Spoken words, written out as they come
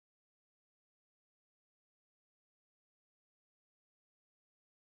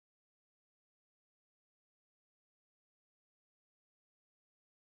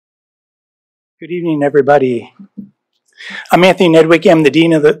Good evening, everybody. I'm Anthony Nedwicki. I'm the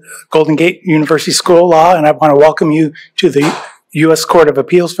Dean of the Golden Gate University School of Law, and I want to welcome you to the U.S. Court of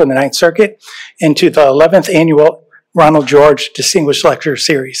Appeals for the Ninth Circuit and to the 11th Annual Ronald George Distinguished Lecture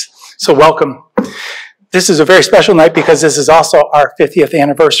Series. So welcome. This is a very special night because this is also our 50th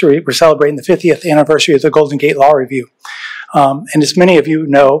anniversary. We're celebrating the 50th anniversary of the Golden Gate Law Review. And as many of you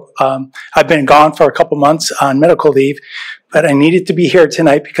know, I've been gone for a couple months on medical leave, but I needed to be here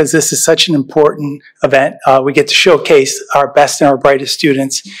tonight because this is such an important event. We get to showcase our best and our brightest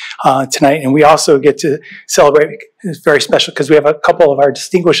students tonight, and we also get to celebrate. It's very special because we have a couple of our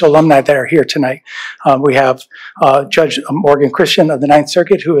distinguished alumni that are here tonight. We have Judge Morgan Christen of the Ninth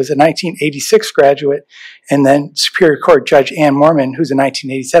Circuit, who is a 1986 graduate, and then Superior Court Judge Ann Mormon, who's a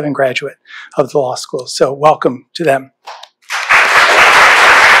 1987 graduate of the law school. So welcome to them.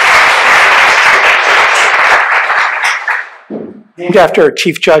 Named after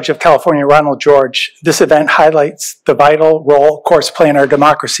Chief Judge of California, Ronald George, this event highlights the vital role courts play in our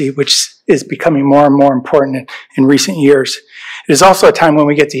democracy, which is becoming more and more important in recent years. It is also a time when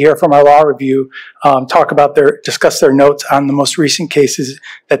we get to hear from our law review, discuss their notes on the most recent cases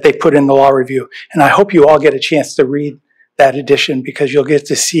that they put in the law review. And I hope you all get a chance to read that edition because you'll get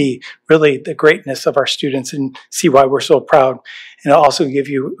to see really the greatness of our students and see why we're so proud. And it'll also give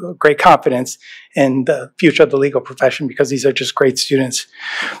you great confidence in the future of the legal profession because these are just great students.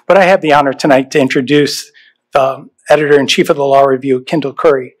 But I have the honor tonight to introduce the editor-in-chief of the Law Review, Kendall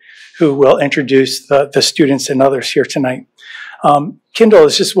Curry, who will introduce the students and others here tonight. Kendall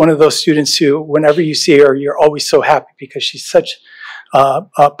is just one of those students who, whenever you see her, you're always so happy because she's such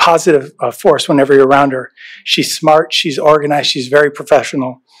a positive force whenever you're around her. She's smart, she's organized, she's very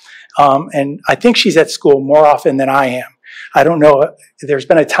professional. And I think she's at school more often than I am. I don't know, there's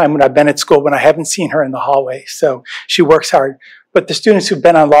been a time when I've been at school when I haven't seen her in the hallway, so she works hard. But the students who've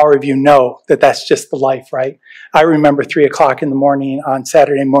been on law review know that that's just the life, right? I remember 3 o'clock in the morning on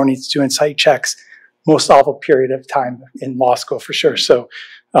Saturday mornings doing site checks, most awful period of time in law school for sure, so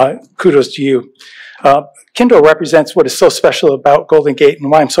kudos to you. Kendall represents what is so special about Golden Gate and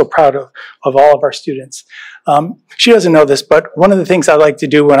why I'm so proud of all of our students. She doesn't know this, but one of the things I like to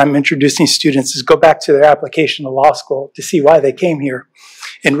do when I'm introducing students is go back to their application to law school to see why they came here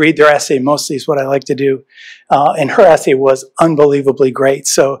and read their essay mostly is what I like to do. And her essay was unbelievably great,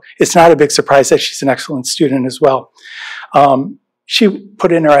 so it's not a big surprise that she's an excellent student as well. She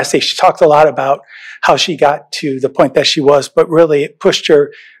put in her essay, she talked a lot about how she got to the point that she was, but really it pushed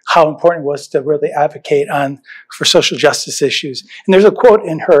her how important it was to really advocate for social justice issues. And there's a quote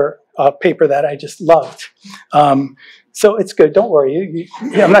in her paper that I just loved. So it's good, don't worry.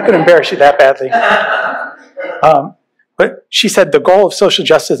 I'm not going to embarrass you that badly. But she said, the goal of social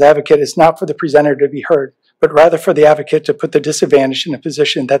justice advocate is not for the presenter to be heard, but rather for the advocate to put the disadvantaged in a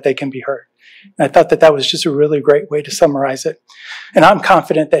position that they can be heard. And I thought that was just a really great way to summarize it. And I'm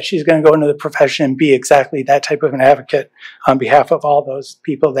confident that she's going to go into the profession and be exactly that type of an advocate on behalf of all those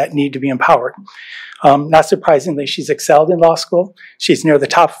people that need to be empowered. Not surprisingly, she's excelled in law school. She's near the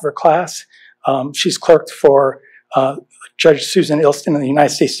top of her class. She's clerked for Judge Susan Ilston in the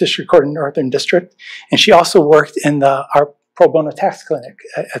United States District Court in Northern District. And she also worked in our pro bono tax clinic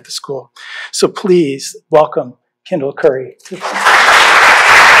at the school. So please welcome Kendall Curry.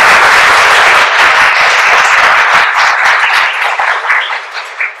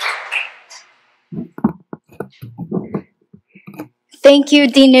 Thank you,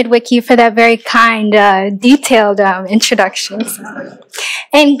 Dean Nedwicki, for that very kind, detailed introduction.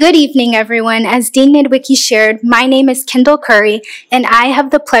 And good evening, everyone. As Dean Nedwicki shared, my name is Kendall Curry, and I have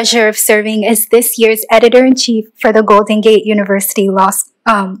the pleasure of serving as this year's editor-in-chief for the Golden Gate University Law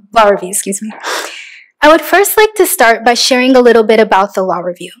Review. I would first like to start by sharing a little bit about the Law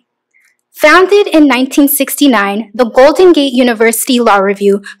Review. Founded in 1969, the Golden Gate University Law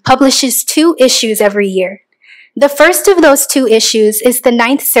Review publishes 2 issues every year. The first of those 2 issues is the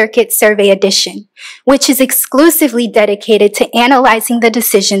Ninth Circuit Survey Edition, which is exclusively dedicated to analyzing the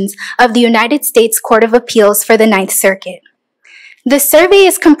decisions of the United States Court of Appeals for the Ninth Circuit. The survey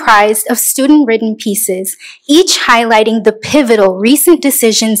is comprised of student-written pieces, each highlighting the pivotal recent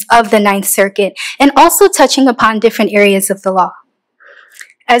decisions of the Ninth Circuit and also touching upon different areas of the law.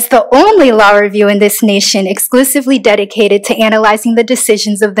 As the only law review in this nation exclusively dedicated to analyzing the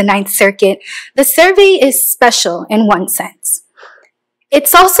decisions of the Ninth Circuit, the survey is special in one sense.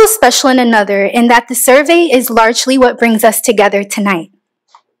 It's also special in another in that the survey is largely what brings us together tonight.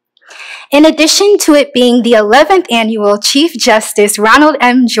 In addition to it being the 11th annual Chief Justice Ronald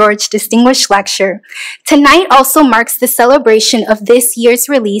M. George Distinguished Lecture, tonight also marks the celebration of this year's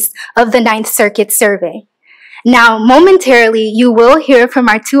release of the Ninth Circuit Survey. Now, momentarily, you will hear from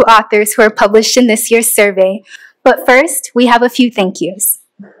our two authors who are published in this year's survey. But first, we have a few thank yous.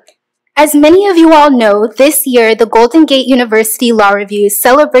 As many of you all know, this year, the Golden Gate University Law Review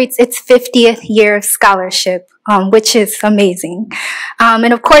celebrates its 50th year of scholarship, which is amazing.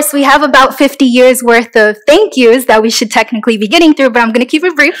 And of course, we have about 50 years worth of thank yous that we should technically be getting through, but I'm going to keep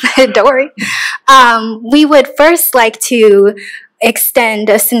it brief. Don't worry. We would first like to extend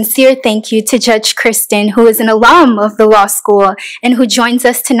a sincere thank you to Judge Christen, who is an alum of the law school and who joins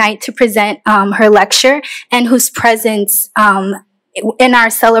us tonight to present her lecture, and whose presence in our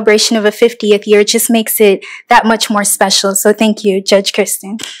celebration of a 50th year just makes it that much more special. So thank you, Judge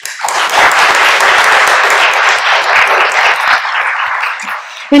Christen.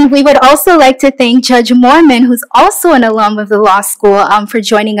 And we would also like to thank Judge Mormon, who's also an alum of the law school, for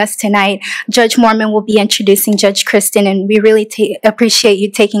joining us tonight. Judge Mormon will be introducing Judge Christen, and we really appreciate you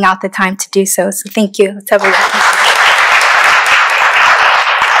taking out the time to do so. So thank you. Let's have a welcome.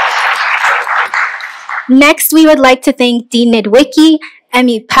 Next, we would like to thank Dean Nidwicki,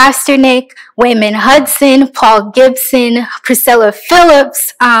 Emmy Pasternak, Wayman Hudson, Paul Gibson, Priscilla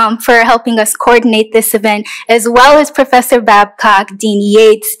Phillips for helping us coordinate this event, as well as Professor Babcock, Dean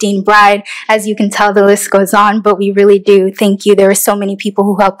Yates, Dean Bride. As you can tell, the list goes on, but we really do thank you. There are so many people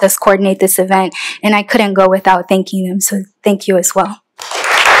who helped us coordinate this event, and I couldn't go without thanking them, so thank you as well.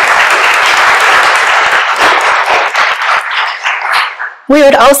 We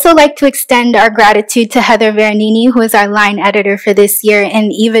would also like to extend our gratitude to Heather Veronini, who is our line editor for this year.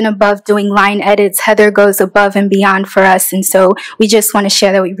 And even above doing line edits, Heather goes above and beyond for us. And so we just want to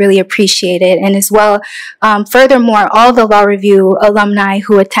share that we really appreciate it. And as well, furthermore, all the Law Review alumni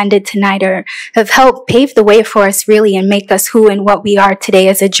who attended tonight have helped pave the way for us really and make us who and what we are today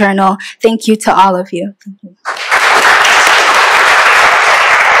as a journal. Thank you to all of you. Thank you.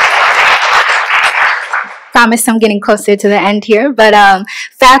 Promise I'm getting closer to the end here, but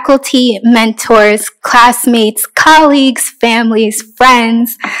faculty, mentors, classmates, colleagues, families,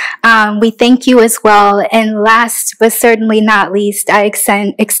 friends, we thank you as well. And last but certainly not least, I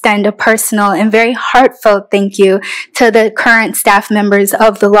extend a personal and very heartfelt thank you to the current staff members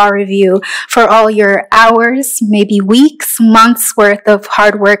of the Law Review for all your hours, maybe weeks, months worth of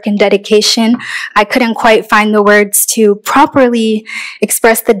hard work and dedication. I couldn't quite find the words to properly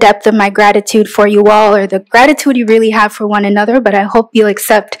express the depth of my gratitude for you all, or the gratitude you really have for one another, but I hope you'll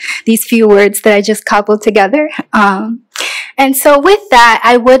accept these few words that I just cobbled together. And so with that,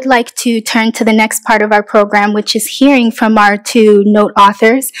 I would like to turn to the next part of our program, which is hearing from our two note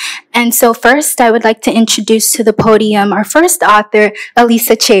authors. And so first, I would like to introduce to the podium our first author,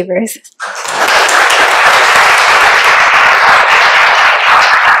 Elisa Chavers.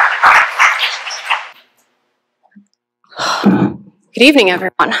 Good evening,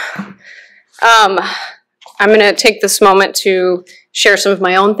 everyone. I'm going to take this moment to share some of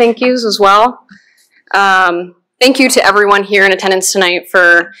my own thank yous as well. Thank you to everyone here in attendance tonight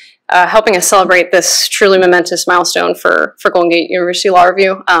for helping us celebrate this truly momentous milestone for Golden Gate University Law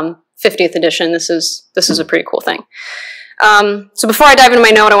Review, 50th edition. This is a pretty cool thing. So before I dive into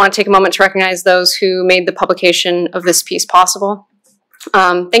my note, I want to take a moment to recognize those who made the publication of this piece possible.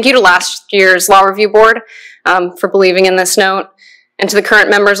 Thank you to last year's Law Review Board for believing in this note, and to the current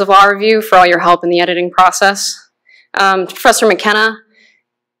members of Law Review for all your help in the editing process. To Professor McKenna,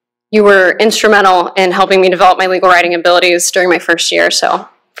 you were instrumental in helping me develop my legal writing abilities during my first year, so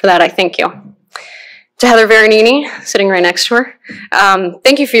for that I thank you. To Heather Veronini, sitting right next to her,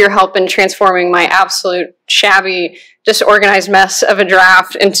 thank you for your help in transforming my absolute shabby, disorganized mess of a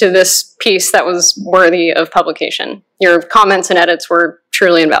draft into this piece that was worthy of publication. Your comments and edits were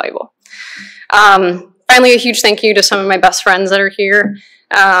truly invaluable. Finally, a huge thank you to some of my best friends that are here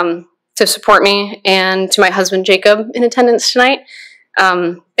to support me, and to my husband, Jacob, in attendance tonight.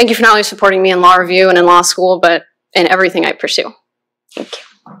 Thank you for not only supporting me in Law Review and in law school, but in everything I pursue. Thank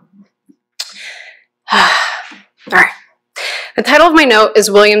you. All right. The title of my note is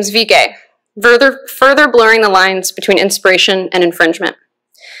Williams v. Gay, further blurring the lines between inspiration and infringement.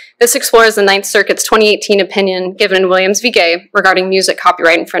 This explores the Ninth Circuit's 2018 opinion given in Williams v. Gay regarding music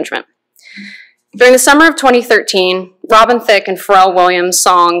copyright infringement. During the summer of 2013, Robin Thicke and Pharrell Williams'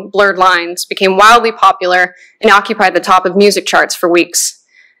 song Blurred Lines became wildly popular and occupied the top of music charts for weeks.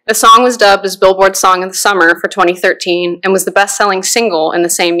 The song was dubbed as Billboard's Song of the Summer for 2013 and was the best-selling single in the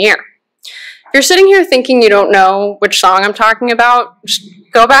same year. If you're sitting here thinking you don't know which song I'm talking about, just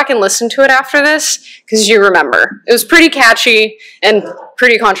go back and listen to it after this, because you remember. It was pretty catchy and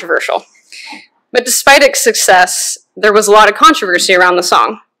pretty controversial. But despite its success, there was a lot of controversy around the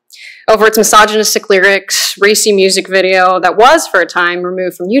song over its misogynistic lyrics, racy music video that was, for a time,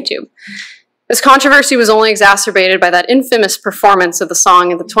 removed from YouTube. This controversy was only exacerbated by that infamous performance of the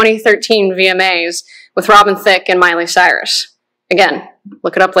song at the 2013 VMAs with Robin Thicke and Miley Cyrus. Again,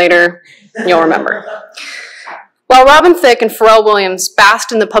 look it up later, you'll remember. While Robin Thicke and Pharrell Williams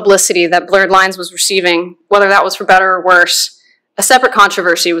basked in the publicity that Blurred Lines was receiving, whether that was for better or worse, a separate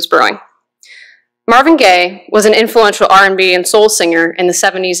controversy was brewing. Marvin Gaye was an influential R&B and soul singer in the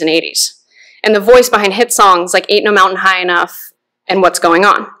 70s and 80s, and the voice behind hit songs like Ain't No Mountain High Enough and What's Going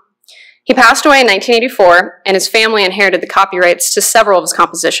On. He passed away in 1984, and his family inherited the copyrights to several of his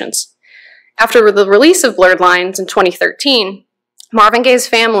compositions. After the release of Blurred Lines in 2013, Marvin Gaye's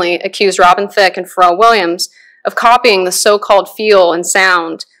family accused Robin Thicke and Pharrell Williams of copying the so-called feel and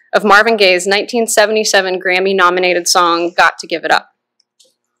sound of Marvin Gaye's 1977 Grammy-nominated song, Got to Give It Up.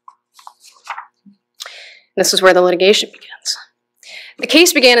 This is where the litigation begins. The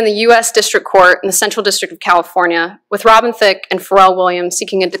case began in the U.S. District Court in the Central District of California, with Robin Thicke and Pharrell Williams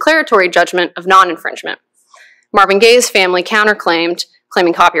seeking a declaratory judgment of non-infringement. Marvin Gaye's family counterclaimed,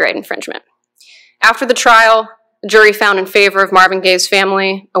 claiming copyright infringement. After the trial, the jury found in favor of Marvin Gaye's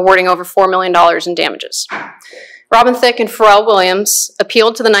family, awarding over $4 million in damages. Robin Thicke and Pharrell Williams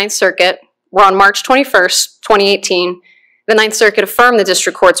appealed to the Ninth Circuit, where on March 21st, 2018, the Ninth Circuit affirmed the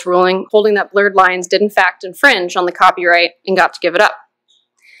district court's ruling, holding that Blurred Lines did in fact infringe on the copyright and Got to Give It Up.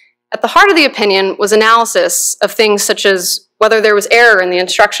 At the heart of the opinion was analysis of things such as whether there was error in the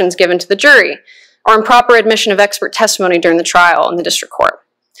instructions given to the jury, or improper admission of expert testimony during the trial in the district court.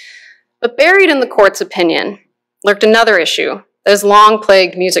 But buried in the court's opinion lurked another issue that has long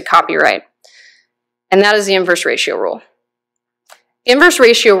plagued music copyright, and that is the inverse ratio rule. The inverse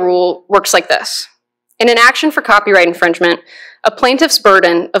ratio rule works like this. In an action for copyright infringement, a plaintiff's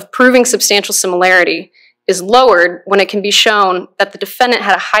burden of proving substantial similarity is lowered when it can be shown that the defendant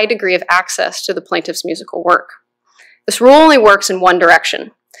had a high degree of access to the plaintiff's musical work. This rule only works in one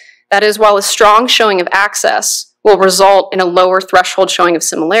direction. That is, while a strong showing of access will result in a lower threshold showing of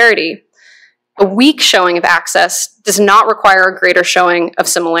similarity, a weak showing of access does not require a greater showing of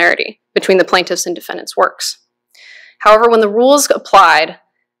similarity between the plaintiff's and defendant's works. However, when the rule is applied,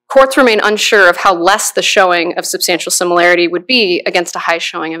 courts remain unsure of how less the showing of substantial similarity would be against a high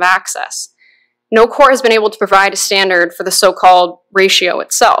showing of access. No court has been able to provide a standard for the so-called ratio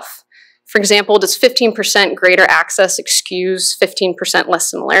itself. For example, does 15% greater access excuse 15%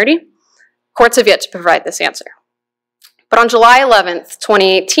 less similarity? Courts have yet to provide this answer. But on July 11th,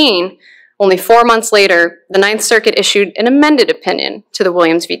 2018, only 4 months later, the Ninth Circuit issued an amended opinion to the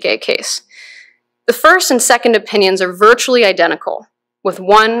Williams v. Gaye case. The first and second opinions are virtually identical, with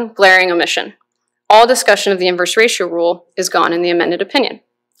one glaring omission. All discussion of the inverse ratio rule is gone in the amended opinion.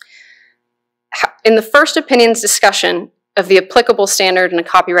 In the first opinion's discussion of the applicable standard in a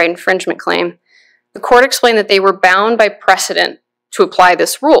copyright infringement claim, the court explained that they were bound by precedent to apply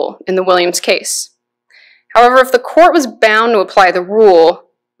this rule in the Williams case. However, if the court was bound to apply the rule,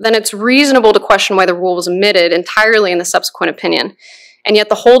 then it's reasonable to question why the rule was omitted entirely in the subsequent opinion, and yet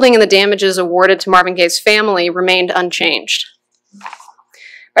the holding and the damages awarded to Marvin Gaye's family remained unchanged.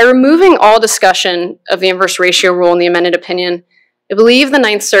 By removing all discussion of the inverse ratio rule in the amended opinion, I believe the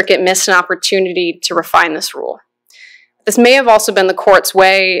Ninth Circuit missed an opportunity to refine this rule. This may have also been the court's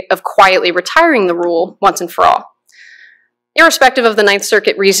way of quietly retiring the rule once and for all. Irrespective of the Ninth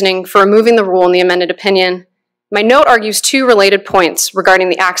Circuit reasoning for removing the rule in the amended opinion, my note argues two related points regarding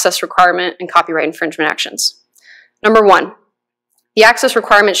the access requirement in copyright infringement actions. Number one, the access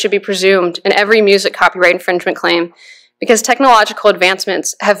requirement should be presumed in every music copyright infringement claim because technological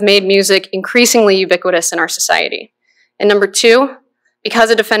advancements have made music increasingly ubiquitous in our society. And number two,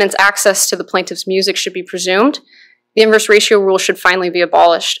 because a defendant's access to the plaintiff's music should be presumed, the inverse ratio rule should finally be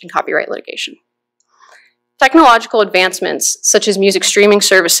abolished in copyright litigation. Technological advancements, such as music streaming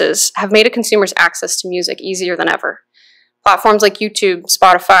services, have made a consumer's access to music easier than ever. Platforms like YouTube,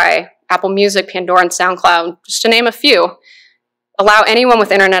 Spotify, Apple Music, Pandora, and SoundCloud, just to name a few, allow anyone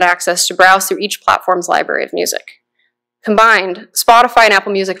with internet access to browse through each platform's library of music. Combined, Spotify and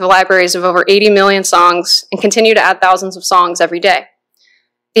Apple Music have libraries of over 80 million songs and continue to add thousands of songs every day.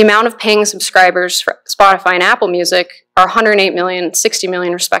 The amount of paying subscribers for Spotify and Apple Music are 108 million, 60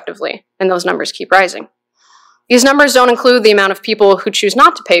 million respectively, and those numbers keep rising. These numbers don't include the amount of people who choose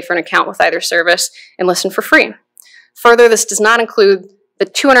not to pay for an account with either service and listen for free. Further, this does not include the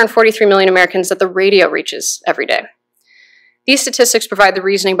 243 million Americans that the radio reaches every day. These statistics provide the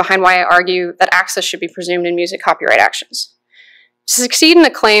reasoning behind why I argue that access should be presumed in music copyright actions. To succeed in a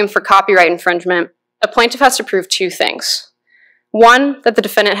claim for copyright infringement, a plaintiff has to prove two things. One, that the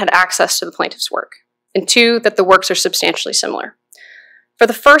defendant had access to the plaintiff's work, and two, that the works are substantially similar. For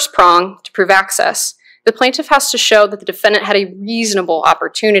the first prong, to prove access, the plaintiff has to show that the defendant had a reasonable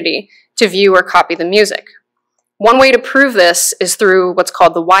opportunity to view or copy the music. One way to prove this is through what's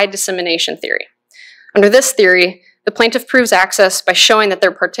called the wide dissemination theory. Under this theory, the plaintiff proves access by showing that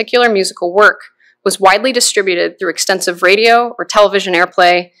their particular musical work was widely distributed through extensive radio or television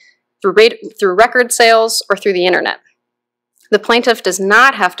airplay, through record sales, or through the internet. The plaintiff does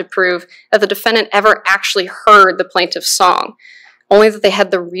not have to prove that the defendant ever actually heard the plaintiff's song, only that they had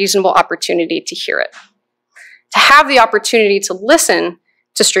the reasonable opportunity to hear it. To have the opportunity to listen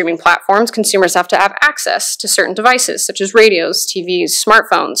to streaming platforms, consumers have to have access to certain devices, such as radios, TVs,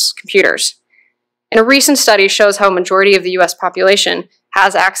 smartphones, computers. And a recent study shows how a majority of the US population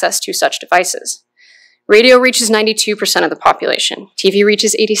has access to such devices. Radio reaches 92% of the population, TV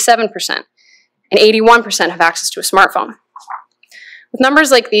reaches 87%, and 81% have access to a smartphone. With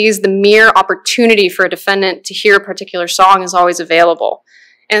numbers like these, the mere opportunity for a defendant to hear a particular song is always available.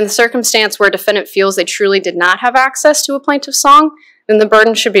 And in the circumstance where a defendant feels they truly did not have access to a plaintiff's song, then the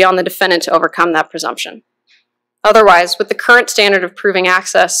burden should be on the defendant to overcome that presumption. Otherwise, with the current standard of proving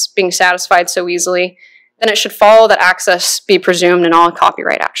access being satisfied so easily, then it should follow that access be presumed in all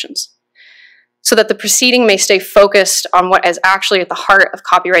copyright actions, so that the proceeding may stay focused on what is actually at the heart of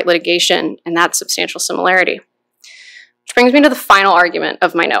copyright litigation, and that's substantial similarity. Which brings me to the final argument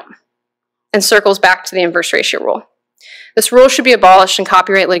of my note, and circles back to the inverse ratio rule. This rule should be abolished in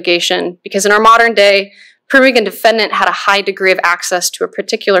copyright litigation because in our modern day, proving a defendant had a high degree of access to a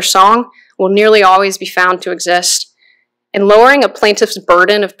particular song will nearly always be found to exist, and lowering a plaintiff's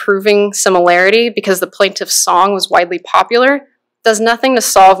burden of proving similarity because the plaintiff's song was widely popular does nothing to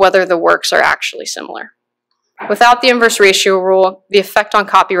solve whether the works are actually similar. Without the inverse ratio rule, the effect on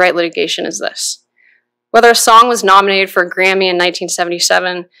copyright litigation is this. Whether a song was nominated for a Grammy in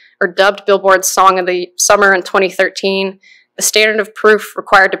 1977 or dubbed Billboard's Song of the Summer in 2013, the standard of proof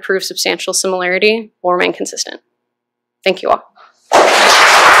required to prove substantial similarity will remain consistent. Thank you all.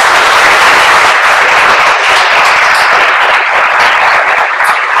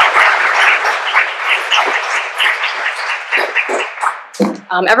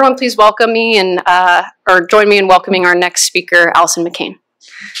 Everyone please welcome me and, or join me in welcoming our next speaker, Allison McCain.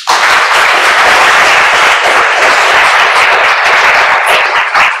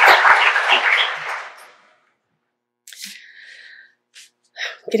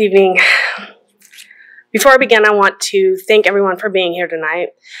 Good evening. Before I begin, I want to thank everyone for being here tonight,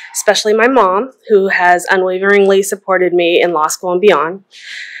 especially my mom, who has unwaveringly supported me in law school and beyond,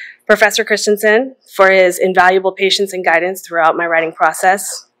 Professor Christensen for his invaluable patience and guidance throughout my writing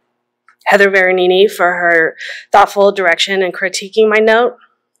process, Heather Veronini for her thoughtful direction and critiquing my note,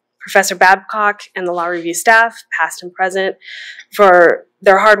 Professor Babcock and the Law Review staff, past and present, for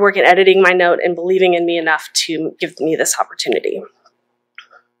their hard work in editing my note and believing in me enough to give me this opportunity.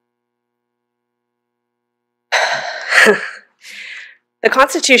 The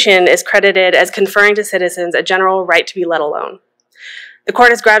Constitution is credited as conferring to citizens a general right to be let alone. The court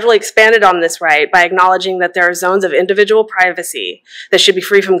has gradually expanded on this right by acknowledging that there are zones of individual privacy that should be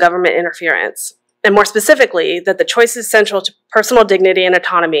free from government interference, and more specifically, that the choices central to personal dignity and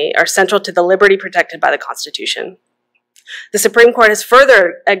autonomy are central to the liberty protected by the Constitution. The Supreme Court has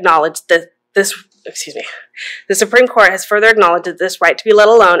further acknowledged that this right to be let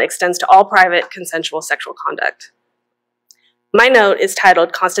alone extends to all private consensual sexual conduct. My note is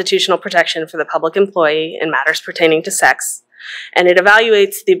titled Constitutional Protection for the Public Employee in Matters Pertaining to Sex, and it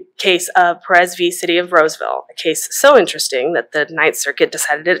evaluates the case of Perez v. City of Roseville, a case so interesting that the Ninth Circuit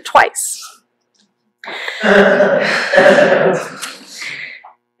decided it twice. The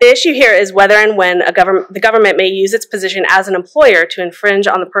issue here is whether and when the government may use its position as an employer to infringe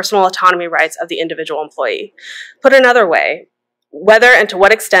on the personal autonomy rights of the individual employee. Put another way, whether and to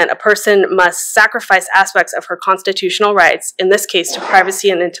what extent a person must sacrifice aspects of her constitutional rights, in this case to privacy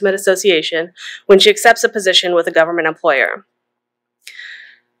and intimate association, when she accepts a position with a government employer.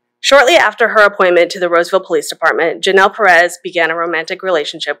 Shortly after her appointment to the Roseville Police Department, Janelle Perez began a romantic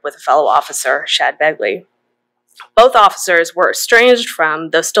relationship with a fellow officer, Shad Begley. Both officers were estranged from,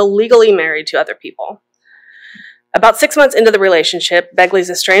 though still legally married to other people. About 6 months into the relationship, Begley's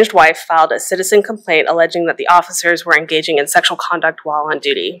estranged wife filed a citizen complaint alleging that the officers were engaging in sexual conduct while on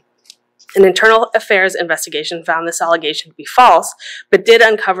duty. An internal affairs investigation found this allegation to be false, but did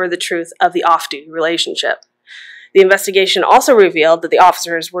uncover the truth of the off-duty relationship. The investigation also revealed that the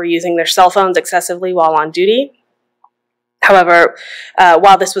officers were using their cell phones excessively while on duty. However,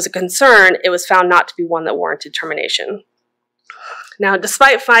 while this was a concern, it was found not to be one that warranted termination. Now,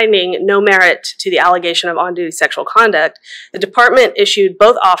 despite finding no merit to the allegation of on-duty sexual conduct, the department issued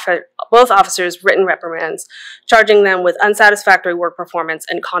both officers written reprimands, charging them with unsatisfactory work performance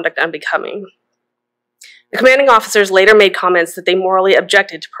and conduct unbecoming. The commanding officers later made comments that they morally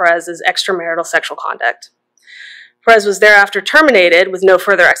objected to Perez's extramarital sexual conduct. Perez was thereafter terminated with no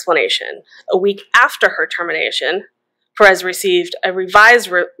further explanation. A week after her termination, Perez received a revised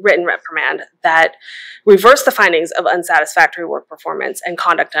written reprimand that reversed the findings of unsatisfactory work performance and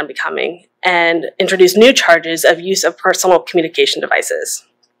conduct unbecoming, and introduced new charges of use of personal communication devices.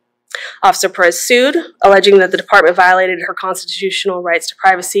 Officer Perez sued, alleging that the department violated her constitutional rights to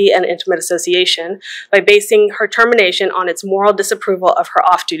privacy and intimate association by basing her termination on its moral disapproval of her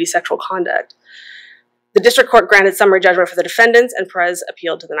off-duty sexual conduct. The district court granted summary judgment for the defendants, and Perez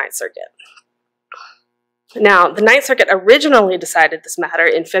appealed to the Ninth Circuit. Now, the Ninth Circuit originally decided this matter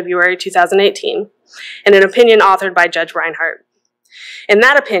in February 2018 in an opinion authored by Judge Reinhart. In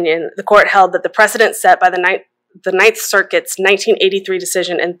that opinion, the court held that the precedent set by the Ninth Circuit's 1983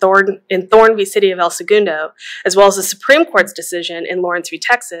 decision in Thorne v. City of El Segundo, as well as the Supreme Court's decision in Lawrence v.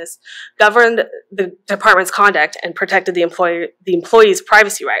 Texas, governed the department's conduct and protected the employee's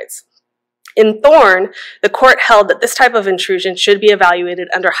privacy rights. In Thorne, the court held that this type of intrusion should be evaluated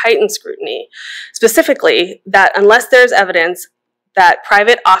under heightened scrutiny, specifically that unless there's evidence that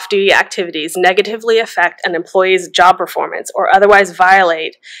private off-duty activities negatively affect an employee's job performance or otherwise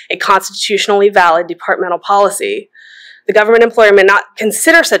violate a constitutionally valid departmental policy, the government employer may not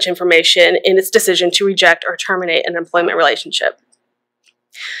consider such information in its decision to reject or terminate an employment relationship.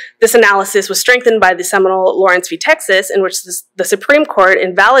 This analysis was strengthened by the seminal Lawrence v. Texas, in which the Supreme Court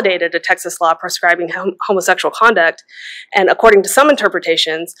invalidated a Texas law prescribing homosexual conduct, and according to some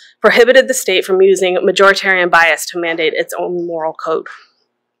interpretations, prohibited the state from using majoritarian bias to mandate its own moral code.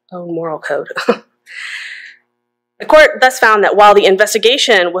 The court thus found that while the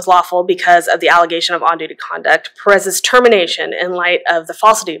investigation was lawful because of the allegation of on-duty conduct, Perez's termination, in light of the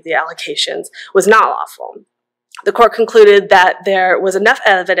falsity of the allegations, was not lawful. The court concluded that there was enough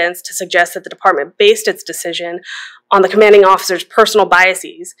evidence to suggest that the department based its decision on the commanding officer's personal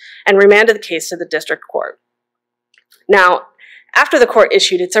biases and remanded the case to the district court. Now, after the court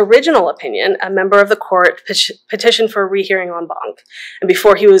issued its original opinion, a member of the court petitioned for a rehearing en banc, and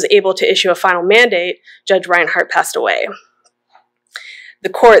before he was able to issue a final mandate, Judge Reinhart passed away. The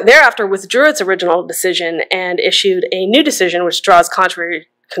court thereafter withdrew its original decision and issued a new decision which draws contrary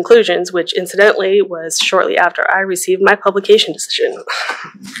conclusions, which incidentally was shortly after I received my publication decision.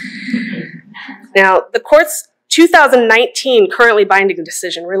 Now, the court's 2019 currently binding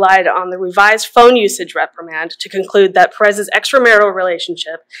decision relied on the revised phone usage reprimand to conclude that Perez's extramarital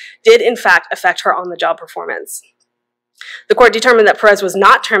relationship did in fact affect her on-the-job performance. The court determined that Perez was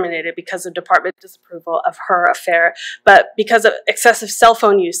not terminated because of department disapproval of her affair, but because of excessive cell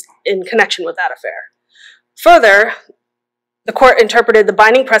phone use in connection with that affair. Further, the court interpreted the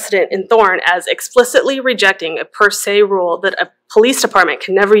binding precedent in Thorne as explicitly rejecting a per se rule that a police department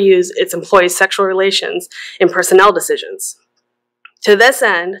can never use its employees' sexual relations in personnel decisions. To this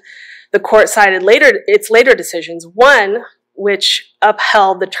end, the court cited its later decisions, one which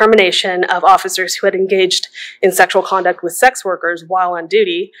upheld the termination of officers who had engaged in sexual conduct with sex workers while on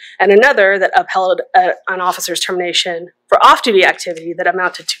duty, and another that upheld an officer's termination for off-duty activity that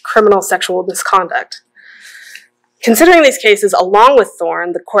amounted to criminal sexual misconduct. Considering these cases along with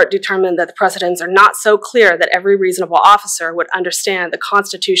Thorne, the court determined that the precedents are not so clear that every reasonable officer would understand the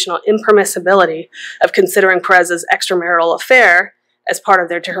constitutional impermissibility of considering Perez's extramarital affair as part of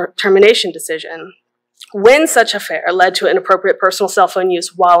their termination decision, when such affair led to inappropriate personal cell phone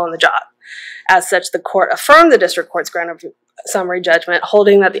use while on the job. As such, the court affirmed the district court's grant of summary judgment,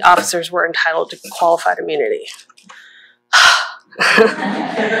 holding that the officers were entitled to qualified immunity.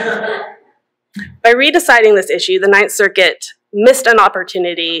 By redeciding this issue, the Ninth Circuit missed an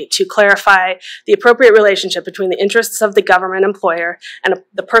opportunity to clarify the appropriate relationship between the interests of the government employer and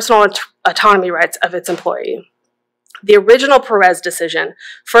the personal autonomy rights of its employee. The original Perez decision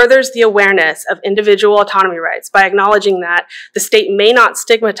furthers the awareness of individual autonomy rights by acknowledging that the state may not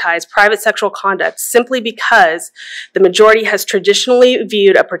stigmatize private sexual conduct simply because the majority has traditionally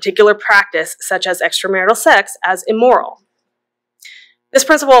viewed a particular practice, such as extramarital sex, as immoral. This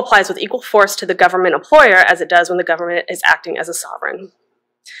principle applies with equal force to the government employer as it does when the government is acting as a sovereign.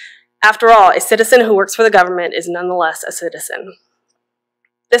 After all, a citizen who works for the government is nonetheless a citizen.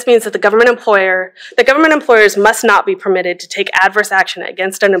 This means that government employers must not be permitted to take adverse action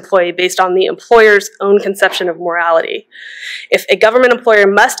against an employee based on the employer's own conception of morality. If a government employer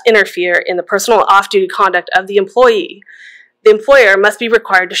must interfere in the personal off-duty conduct of the employer must be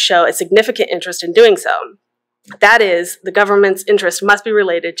required to show a significant interest in doing so. That is, the government's interest must be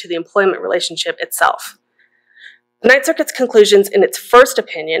related to the employment relationship itself. The Ninth Circuit's conclusions in its first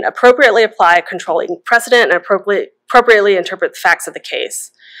opinion appropriately apply controlling precedent and appropriately interpret the facts of the case.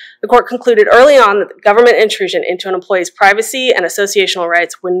 The court concluded early on that the government intrusion into an employee's privacy and associational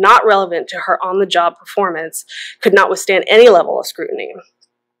rights, when not relevant to her on-the-job performance, could not withstand any level of scrutiny.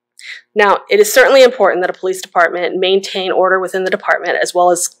 Now, it is certainly important that a police department maintain order within the department as well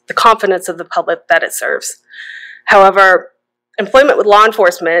as the confidence of the public that it serves. However, employment with law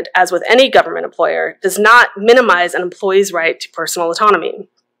enforcement, as with any government employer, does not minimize an employee's right to personal autonomy.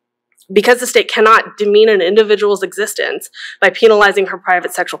 Because the state cannot demean an individual's existence by penalizing her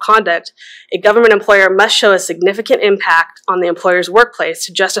private sexual conduct, a government employer must show a significant impact on the employer's workplace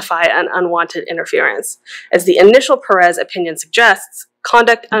to justify an unwanted interference. As the initial Perez opinion suggests,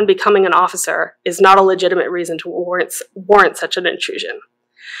 conduct unbecoming an officer is not a legitimate reason to warrant such an intrusion.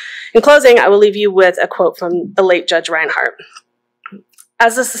 In closing, I will leave you with a quote from the late Judge Reinhardt.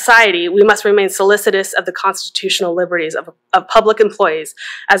 As a society, we must remain solicitous of the constitutional liberties of public employees,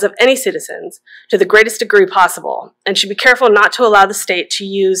 as of any citizens, to the greatest degree possible, and should be careful not to allow the state to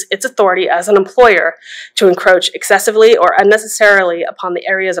use its authority as an employer to encroach excessively or unnecessarily upon the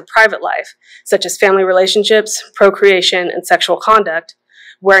areas of private life, such as family relationships, procreation, and sexual conduct,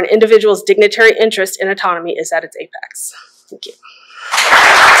 where an individual's dignitary interest in autonomy is at its apex. Thank you.